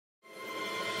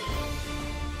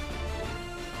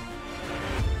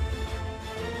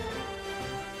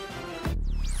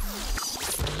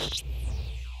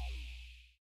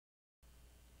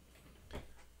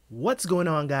What's going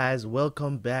on, guys?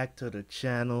 Welcome back to the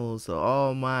channel. So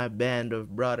all my band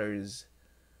of brothers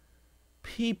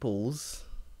peoples,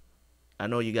 I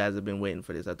know you guys have been waiting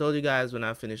for this. I told you guys when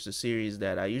I finished the series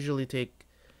that I usually take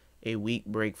a week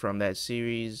break from that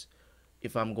series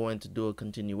if I'm going to do a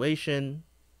continuation.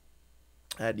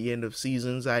 At the end of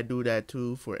seasons, I do that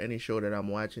too. For any show that I'm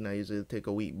watching, I usually take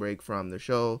a week break from the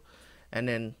show and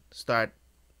then start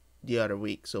the other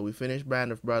week. So we finished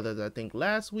Band of Brothers, I think,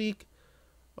 last week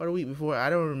or the week before. I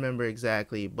don't remember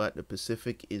exactly, but the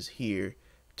Pacific is here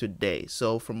today.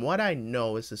 So from what I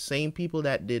know, it's the same people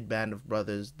that did Band of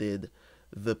Brothers did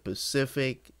the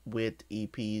Pacific with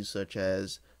EPs such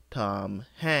as Tom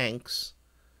Hanks.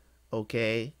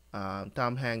 Okay,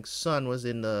 Tom Hanks' son was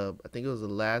in I think it was the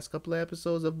last couple of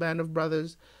episodes of Band of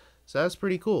Brothers. So that's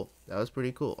pretty cool. That was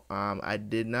pretty cool. I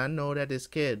did not know that this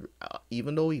kid,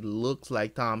 even though he looks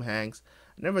like Tom Hanks,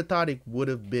 I never thought it would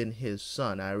have been his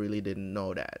son. I really didn't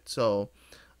know that.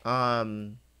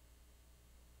 Um,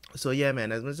 so yeah,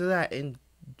 man. As much as I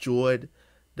enjoyed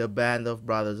the Band of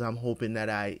Brothers, I'm hoping that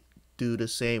I do the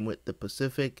same with the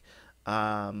Pacific.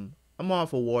 I'm all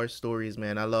for war stories,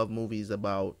 man. I love movies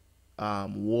about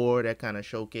war that kind of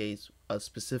showcase a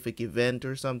specific event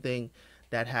or something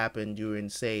that happened during,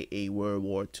 say, a World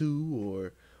War II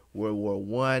or World War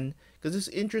One, because it's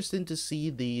interesting to see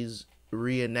these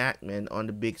reenactment on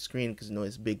the big screen because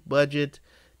it's big budget.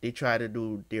 They try to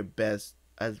do their best,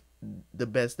 as the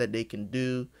best that they can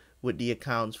do with the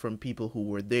accounts from people who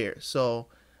were there. So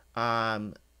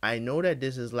I know that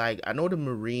this is like, I know the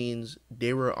Marines,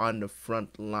 they were on the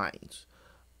front lines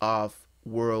of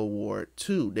World War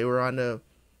Two. They were on the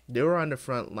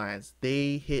front lines.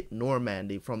 They hit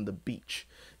Normandy from the beach.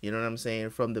 You know what I'm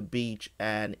saying? From the beach,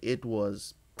 and it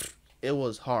was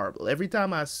horrible. Every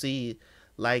time I see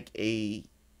like a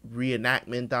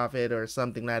reenactment of it or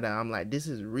something like that, I'm like, this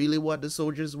is really what the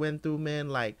soldiers went through, man.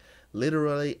 Like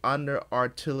literally under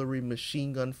artillery,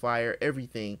 machine gun fire,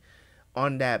 everything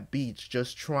on that beach,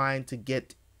 just trying to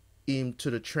get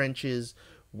into the trenches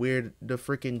where the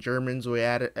freaking Germans were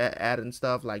at and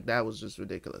stuff. Like that was just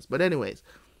ridiculous. But anyways,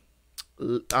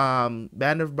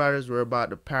 Band of Brothers were about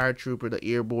the paratrooper, the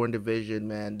airborne division,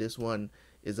 man. This one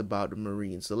is about the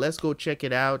Marines. So let's go check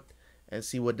it out and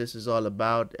see what this is all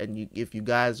about. And if you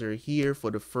guys are here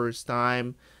for the first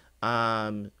time,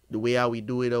 the way how we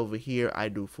do it over here, I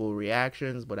do full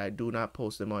reactions, but I do not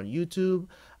post them on YouTube.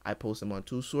 I post them on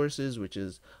two sources, which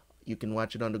is you can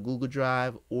watch it on the Google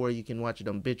Drive or you can watch it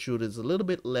on BitChute. It's a little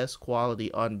bit less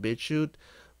quality on BitChute,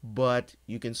 but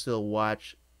you can still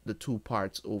watch the two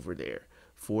parts over there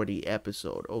for the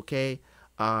episode. Okay.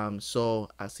 So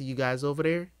I'll see you guys over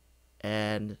there,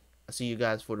 and I'll see you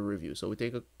guys for the review. So we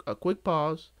take a quick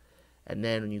pause, and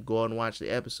then when you go and watch the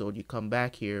episode, you come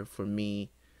back here for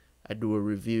me. I do a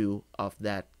review of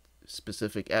that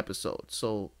specific episode.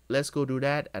 So let's go do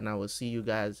that, and I will see you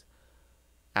guys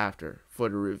after for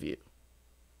the review.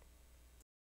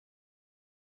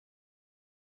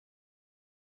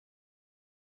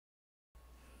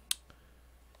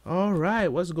 All right,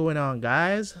 what's going on,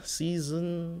 guys?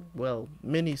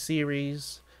 Mini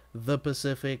series, The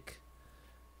Pacific.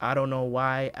 I don't know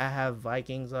why I have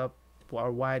Vikings up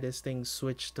or why this thing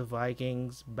switched to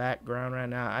Vikings background right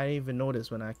now. I didn't even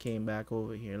notice when I came back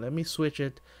over here. Let me switch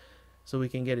it so we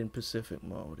can get in Pacific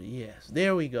mode. Yes,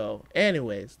 there we go.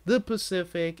 Anyways, The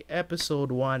Pacific,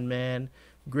 episode 1, man.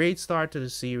 Great start to the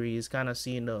series. Kind of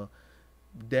seeing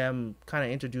them kind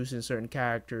of introducing certain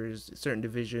characters, certain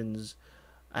divisions,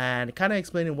 and kind of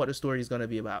explaining what the story is going to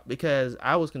be about, because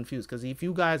I was confused. Because if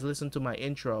you guys listen to my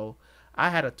intro, I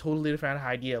had a totally different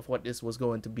idea of what this was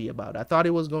going to be about. I thought it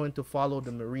was going to follow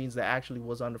the Marines that actually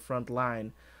was on the front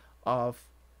line of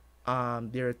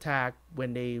their attack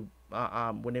when they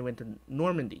went to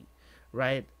Normandy,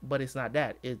 right? But it's not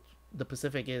that. The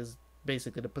Pacific is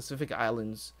basically the Pacific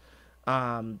Islands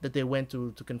that they went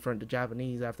to confront the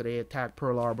Japanese after they attacked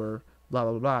Pearl Harbor. Blah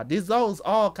blah blah. Those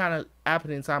all kind of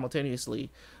happening simultaneously.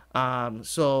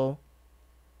 So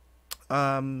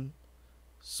um,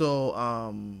 so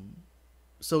um,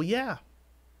 so yeah,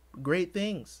 great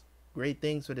things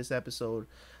for this episode.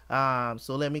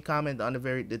 So let me comment on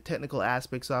the technical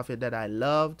aspects of it that I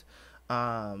loved.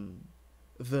 Um,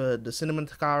 the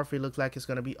cinematography looks like it's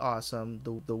gonna be awesome.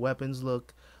 The weapons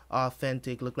look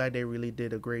authentic. Look like they really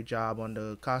did a great job on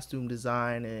the costume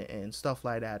design and stuff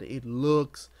like that. It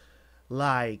looks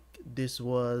like this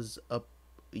was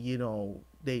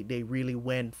they really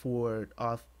went for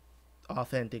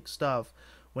authentic stuff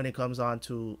when it comes on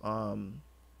to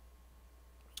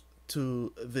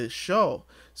this show.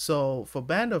 So for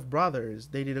Band of Brothers,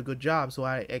 they did a good job. So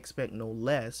I expect no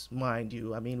less, mind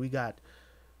you. I mean, we got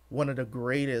one of the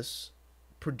greatest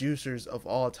producers of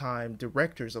all time,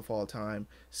 directors of all time,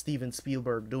 Steven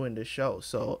Spielberg, doing the show.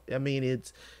 So I mean,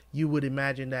 it's, you would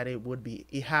imagine that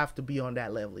it have to be on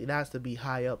that level. It has to be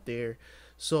high up there.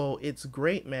 So it's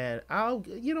great, man.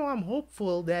 I'm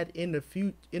hopeful that in the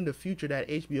future that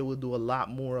HBO will do a lot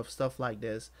more of stuff like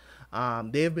this.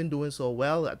 They've been doing so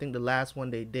well. I think the last one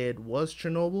they did was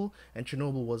Chernobyl, and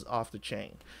Chernobyl was off the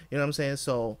chain. You know what I'm saying?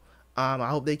 So I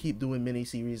hope they keep doing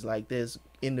miniseries like this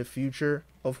in the future,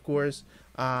 of course.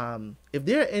 If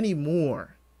there are any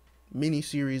more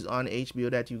miniseries on HBO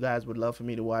that you guys would love for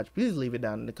me to watch, please leave it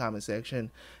down in the comment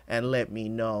section and let me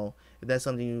know if that's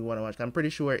something you want to watch. I'm pretty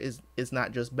sure it's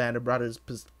not just Band of Brothers,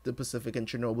 the Pacific, and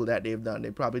Chernobyl that they've done.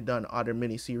 They've probably done other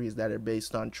miniseries that are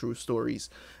based on true stories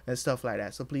and stuff like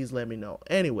that. So please let me know.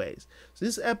 Anyways, so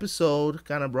this episode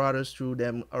kind of brought us through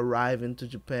them arriving to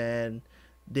Japan.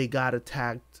 They got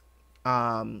attacked.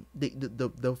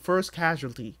 The first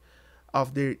casualty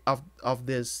of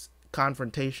this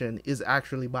confrontation is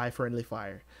actually by friendly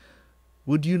fire.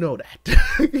 Would you know that?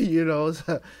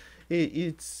 So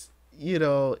it's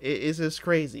it's just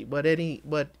crazy. But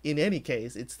in any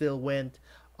case, it still went.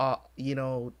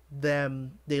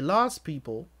 They lost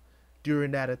people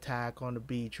during that attack on the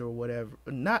beach or whatever.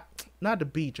 Not the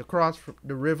beach, across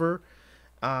the river.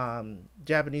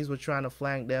 Japanese were trying to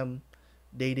flank them.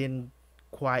 They didn't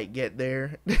quite get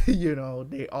there.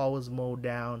 They always mowed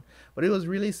down. But it was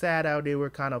really sad how they were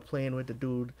kind of playing with the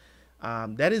dude.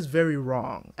 That is very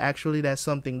wrong. Actually, that's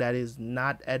something that is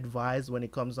not advised when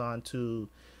it comes on to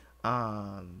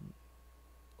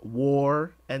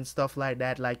war and stuff like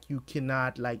that. Like, you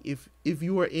cannot, like, if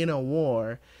you are in a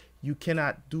war, you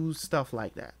cannot do stuff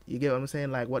like that. You get what I'm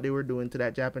saying? Like what they were doing to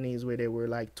that Japanese, where they were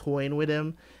like toying with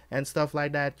him and stuff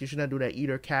like that. You should not do that.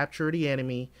 Either capture the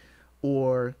enemy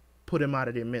or put them out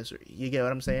of their misery. You get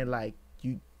what I'm saying? Like,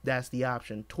 that's the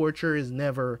option. Torture is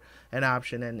never an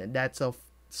option, and that's a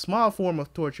small form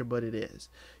of torture, but it is.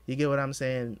 You get what I'm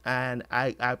saying? And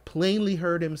I plainly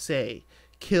heard him say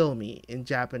 "kill me" in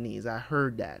Japanese. I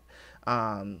heard that.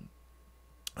 And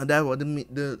that was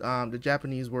the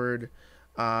Japanese word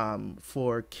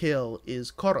for kill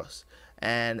is koros.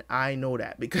 And I know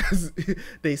that because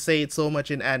they say it so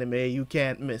much in anime, you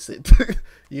can't miss it.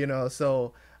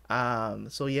 So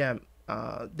yeah,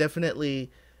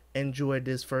 definitely enjoyed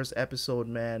this first episode,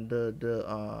 man. The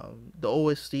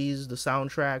OSTs, the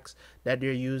soundtracks that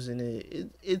they're using,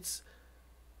 it's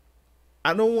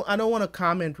I don't want to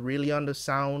comment really on the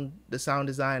sound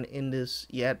design in this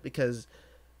yet, because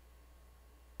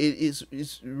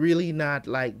it's really not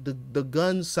like the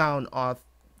gun sound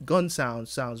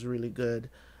sounds really good,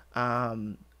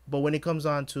 but when it comes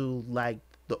on to like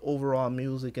the overall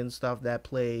music and stuff that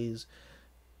plays,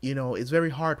 it's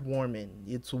very heartwarming.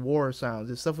 It's war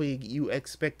sounds. It's stuff you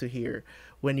expect to hear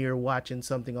when you're watching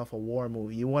something off a war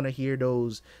movie. You want to hear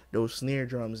those snare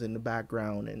drums in the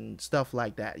background and stuff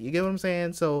like that. You get what I'm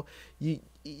saying? So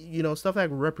stuff like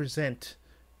represent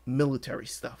military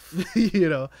stuff.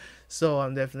 So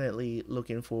I'm definitely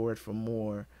looking forward for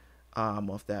more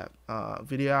of that.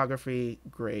 Videography,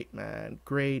 great, man.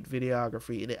 Great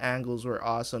videography. The angles were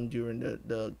awesome during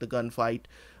the gunfight.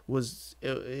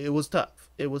 It was tough.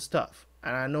 It was tough.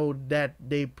 And I know that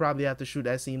they probably have to shoot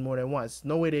that scene more than once.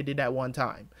 No way they did that one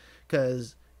time,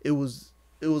 because it was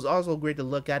also great to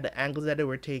look at the angles that they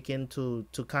were taking to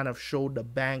kind of show the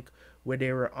bank where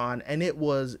they were on, and it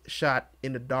was shot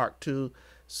in the dark too.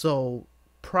 So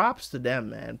props to them,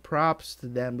 man. Props to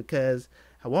them, because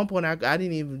at one point I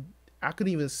couldn't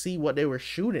even see what they were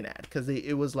shooting at, because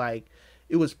it was like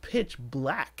it was pitch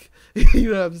black.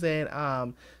 You know what I'm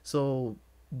saying? So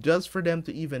just for them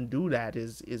to even do that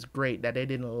is great, that they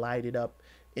didn't light it up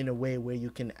in a way where you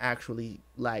can actually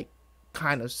like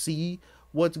kind of see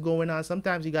what's going on.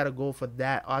 Sometimes you got to go for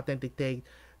that authentic take.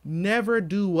 Never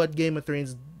do what Game of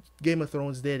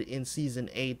Thrones did in season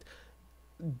 8.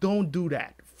 Don't do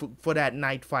that for that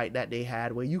night fight that they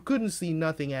had where you couldn't see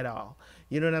nothing at all.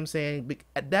 You know what I'm saying?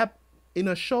 In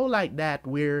a show like that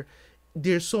where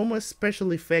there's so much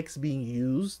special effects being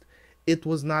used, it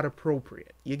was not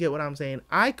appropriate. You get what I'm saying?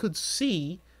 I could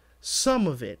see some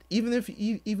of it,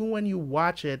 even when you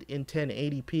watch it in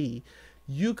 1080p,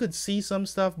 you could see some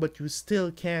stuff, but you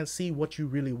still can't see what you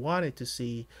really wanted to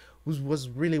see. Was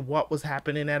really what was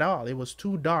happening at all. It was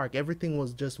too dark. Everything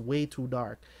was just way too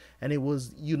dark, and it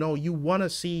was you want to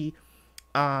see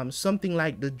something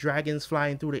like the dragons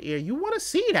flying through the air. You want to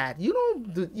see that. You know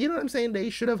what I'm saying? They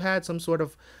should have had some sort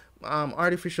of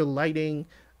artificial lighting,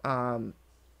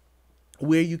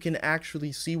 where you can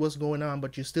actually see what's going on,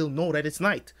 but you still know that it's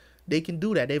night. They can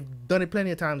do that. They've done it plenty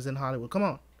of times in Hollywood.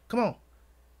 Come on.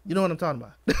 You know what I'm talking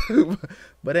about.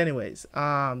 But anyways,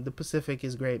 the Pacific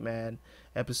is great, man.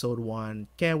 Episode 1.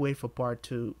 Can't wait for part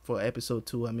 2, for episode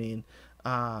 2, I mean.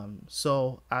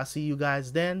 So I'll see you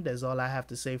guys then. That's all I have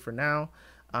to say for now.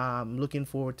 Looking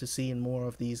forward to seeing more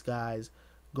of these guys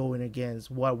going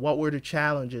against what were the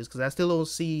challenges, cuz I still don't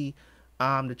see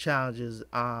the challenges.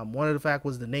 One of the fact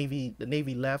was the Navy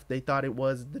left. They thought it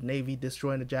was the Navy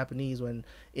destroying the Japanese, when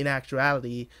in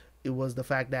actuality it was the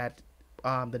fact that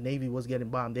the Navy was getting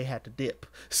bombed. They had to dip.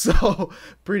 So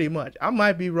pretty much, I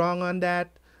might be wrong on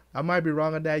that. I might be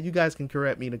wrong on that. You guys can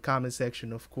correct me in the comment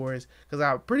section, of course, because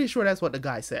I'm pretty sure that's what the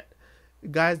guy said.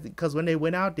 Guys, because when they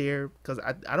went out there, because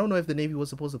I don't know if the Navy was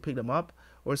supposed to pick them up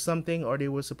or something, or they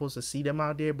were supposed to see them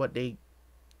out there, but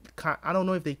I don't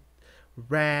know if they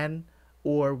ran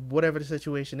or whatever the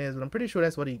situation is, but I'm pretty sure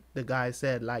that's what the guy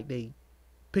said. Like, they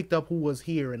picked up who was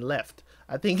here and left.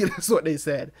 I think that's what they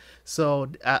said. So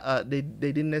they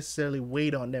didn't necessarily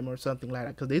wait on them or something like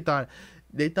that, because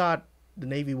they thought the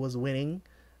Navy was winning,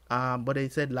 but they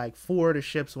said like 4 of the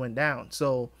ships went down.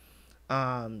 So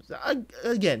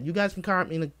again, you guys can comment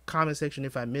me in the comment section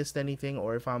if I missed anything,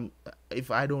 or if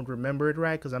I don't remember it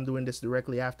right, because I'm doing this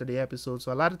directly after the episode.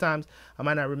 So a lot of times I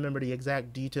might not remember the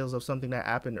exact details of something that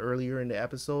happened earlier in the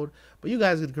episode, but you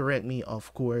guys can correct me,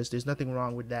 of course. There's nothing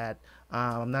wrong with that.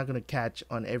 I'm not gonna catch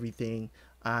on everything,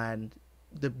 and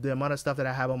the amount of stuff that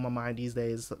I have on my mind these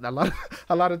days, a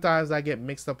lot of times I get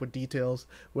mixed up with details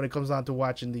when it comes down to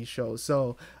watching these shows.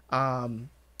 So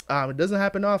it doesn't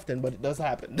happen often, but it does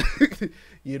happen.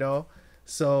 you know.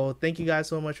 So thank you guys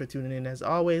so much for tuning in. As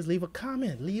always, leave a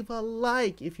comment, leave a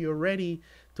like if you're ready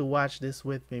to watch this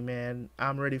with me, man.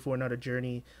 I'm ready for another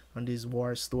journey on these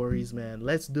war stories, man.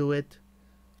 Let's do it.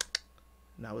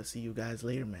 Now we'll see you guys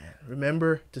later, man.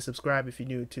 Remember to subscribe if you're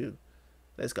new too.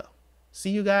 Let's go.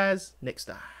 See you guys next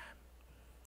time.